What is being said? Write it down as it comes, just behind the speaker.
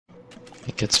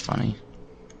It gets funny.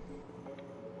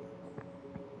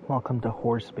 Welcome to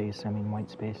horse space, I mean white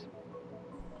space.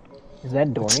 Is that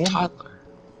It's a Dorian? toddler.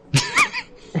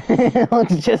 It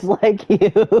looks just like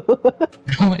you.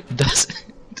 No, it doesn't.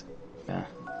 Yeah.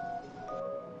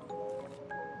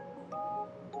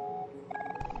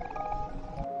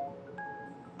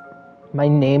 My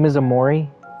name is Omori.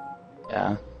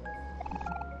 Yeah.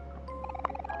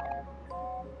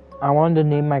 I wanted to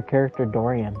name my character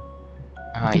Dorian.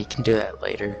 Oh, you can do that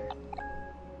later.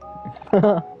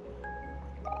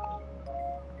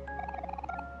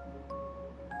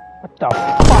 What the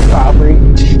fuck, Aubrey?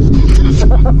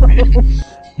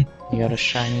 You got a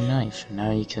shiny knife.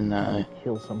 Now you can,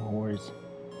 Kill some whores.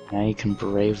 now you can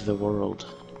brave the world.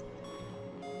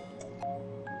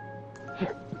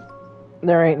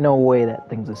 There ain't no way that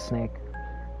thing's a snake.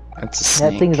 That's a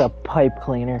snake. That thing's a pipe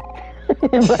cleaner.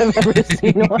 If I've ever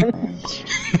seen one.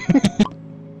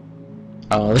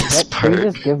 Oh, this Did part. you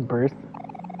just give birth?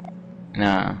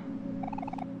 Nah.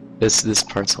 This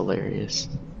part's hilarious.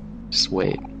 Just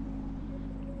wait.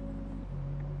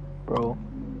 Bro.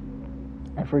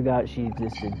 I forgot she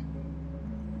existed.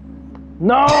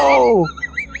 No!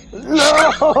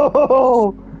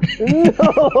 No!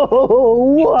 No!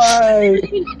 Why?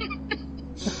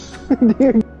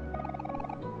 Dude.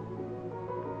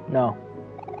 No.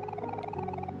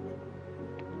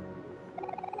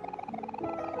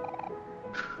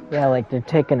 Yeah, like they're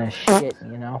taking a shit,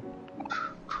 you know?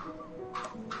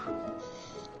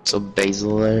 So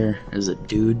Basil there is a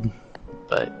dude,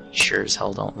 but he sure as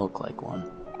hell don't look like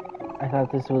one. I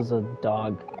thought this was a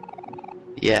dog.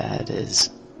 Yeah, it is.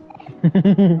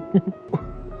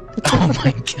 Oh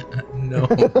my god, no.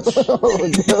 Oh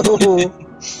no!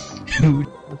 Dude.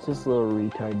 What's this little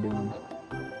retard doing?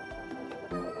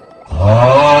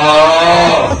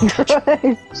 Oh!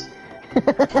 Christ!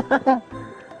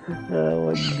 Oh,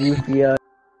 what goofy